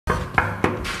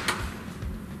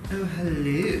Oh,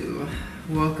 hello.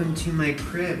 Welcome to my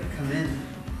crib. Come in.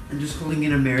 I'm just holding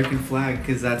an American flag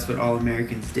because that's what all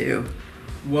Americans do.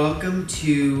 Welcome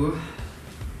to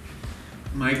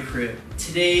my crib.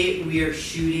 Today we are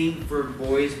shooting for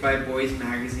Boys by Boys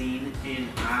magazine, and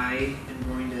I am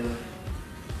going to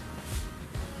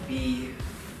be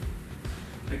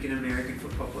like an American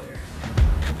football player.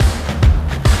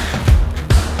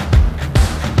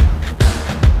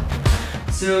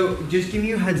 So just giving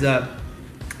you a heads up,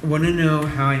 want to know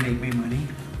how I make my money?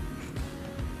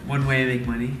 One way I make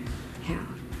money. How?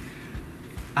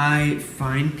 I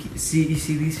find, you see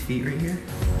these feet right here?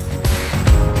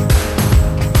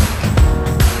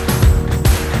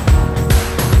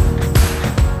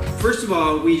 First of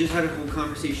all, we just had a whole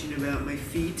conversation about my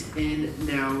feet and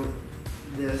now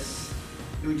this.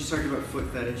 And we just talked about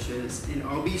foot fetishes. And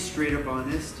I'll be straight up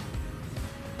honest.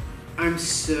 I'm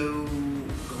so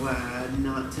glad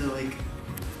not to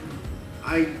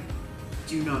I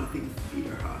do not think feet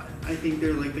are hot. I think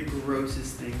they're like the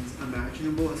grossest things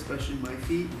imaginable, especially my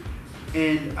feet.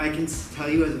 And I can tell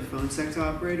you as a phone sex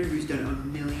operator who's done a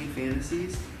million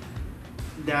fantasies,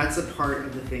 that's a part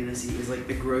of the fantasy, is like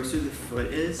the grosser the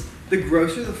foot is,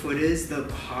 the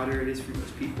hotter it is for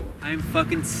most people. I'm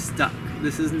fucking stuck.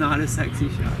 This is not a sexy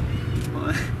shot.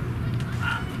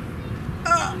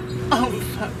 Oh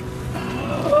fuck.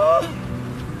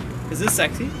 Is this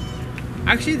sexy?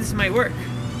 Actually, this might work.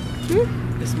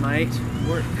 This might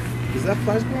work. Is that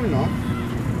flash going off?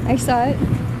 I saw it.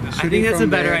 I think that's a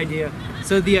better idea.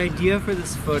 So the idea for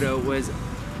this photo was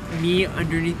me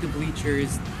underneath the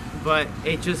bleachers, but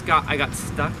I got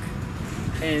stuck,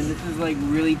 and this is like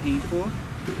really painful.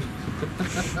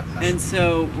 And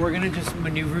so we're gonna just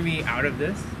maneuver me out of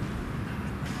this,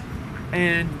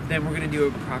 and then we're gonna do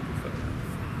a proper photo.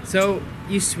 So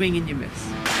you swing and you miss.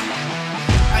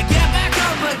 I get back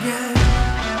up again.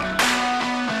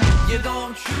 You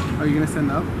don't shoot. Are you gonna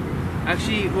stand up?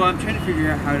 Actually, well, I'm trying to figure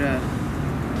out how to.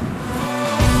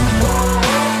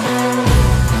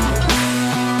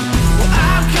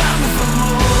 I'm coming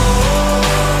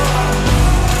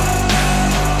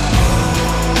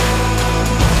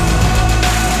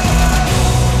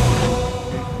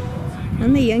for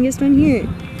I'm the youngest one here.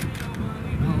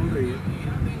 How old are you?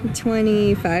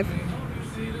 25.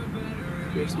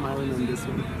 You're smiling on this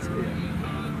one, so yeah.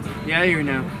 Yeah, you're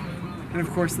now. And of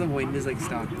course the wind is like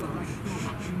stopped.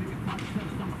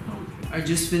 I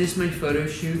just finished my photo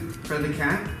shoot. Fred the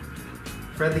cat.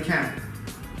 Fred the cat.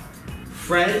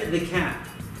 Fred the cat.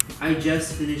 I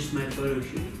just finished my photo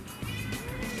shoot.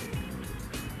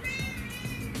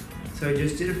 So I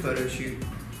just did a photo shoot.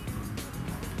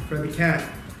 Fred the cat.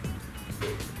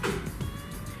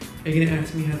 Are you gonna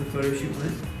ask me how the photo shoot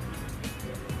went?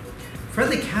 Fred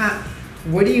the cat.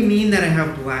 What do you mean that I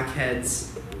have black heads?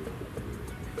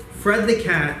 Fred the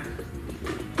cat.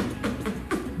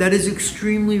 That is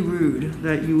extremely rude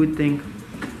that you would think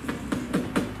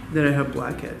that I have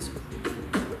black heads.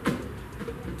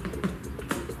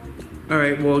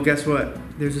 Alright, well, guess what?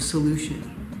 There's a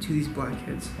solution to these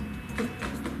blackheads.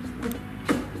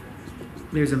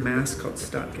 There's a mask called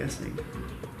Stop Guessing.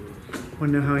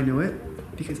 Wanna know how I know it?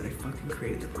 Because I fucking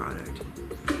created the product.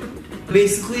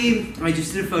 Basically, I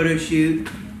just did a photo shoot,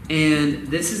 and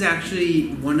this is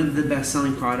actually one of the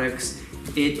best-selling products.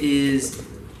 It's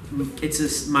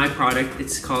my product.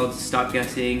 It's called Stop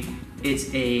Guessing.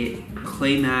 It's a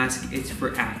clay mask. It's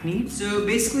for acne. So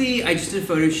basically, I just did a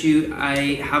photo shoot.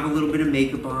 I have a little bit of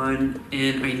makeup on,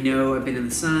 and I know I've been in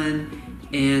the sun,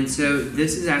 and so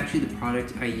this is actually the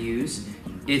product I use.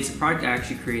 It's a product I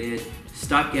actually created.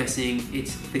 Stop Guessing.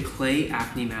 It's the clay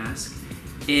acne mask.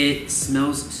 It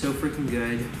smells so freaking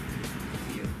good.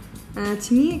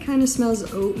 To me, it kind of smells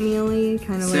oatmeal-y,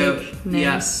 kind of like nice.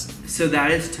 Yeah, so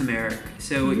that is turmeric.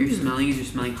 So what you're smelling is you're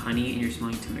smelling honey and you're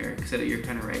smelling turmeric. So you're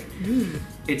kind of right.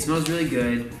 It smells really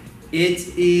good.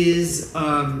 It is,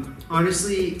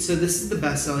 honestly, so this is the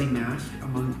best-selling mask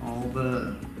among all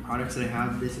the products that I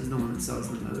have. This is the one that sells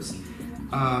the most.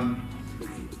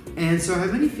 And so I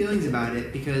have many feelings about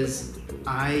it because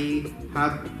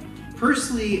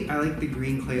personally, I like the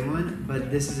green clay one,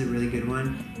 but this is a really good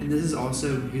one. And this is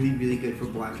also really, really good for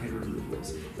blackhead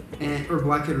removals. Or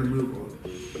blackhead removal.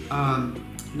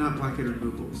 Not blackhead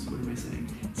removals, what am I saying?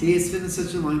 See, it's been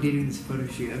such a long day doing this photo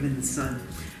shoot. I'm in the sun.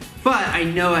 But I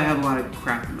know I have a lot of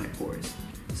crap in my pores.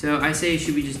 So I say,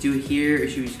 should we just do it here, or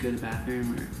should we just go to the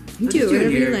bathroom? Or You do whatever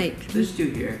you like. Let's just do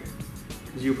it here.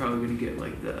 Because you're probably going to get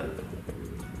like the...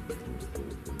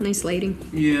 Nice lighting.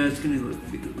 Yeah, it's going to look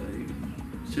good lighting.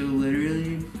 So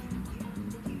literally...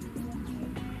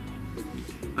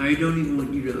 I don't even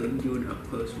want you to like do an up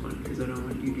close one because I don't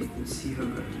want you to even see how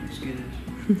rough your skin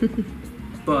is.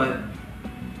 But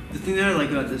the thing that I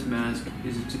like about this mask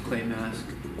is it's a clay mask.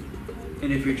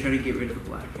 And if you're trying to get rid of the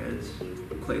blackheads,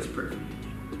 clay is perfect.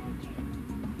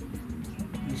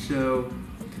 And so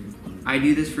I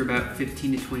do this for about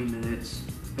 15 to 20 minutes.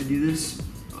 I do this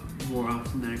more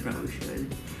often than I probably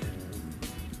should.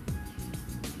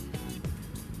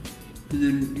 And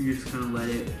then you just kind of let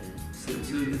it sit.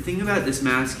 So the thing about this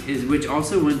mask is, which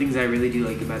also one of the things I really do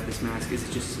like about this mask is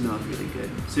it just smells really good.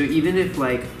 So even if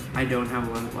like I don't have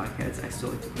a lot of blackheads, I still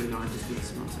like to put it on just because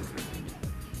it smells so good.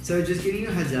 So just giving you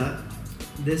a heads up,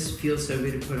 this feels so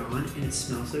good to put on and it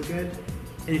smells so good.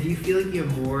 And if you feel like you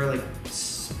have more like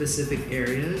specific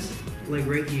areas, like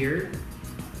right here,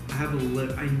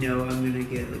 I know I'm gonna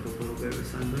get like a little bit of a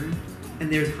sunburn.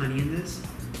 And there's honey in this,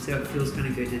 so it feels kind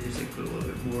of good to just like put a little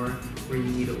bit more where you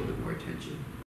need a little bit more attention.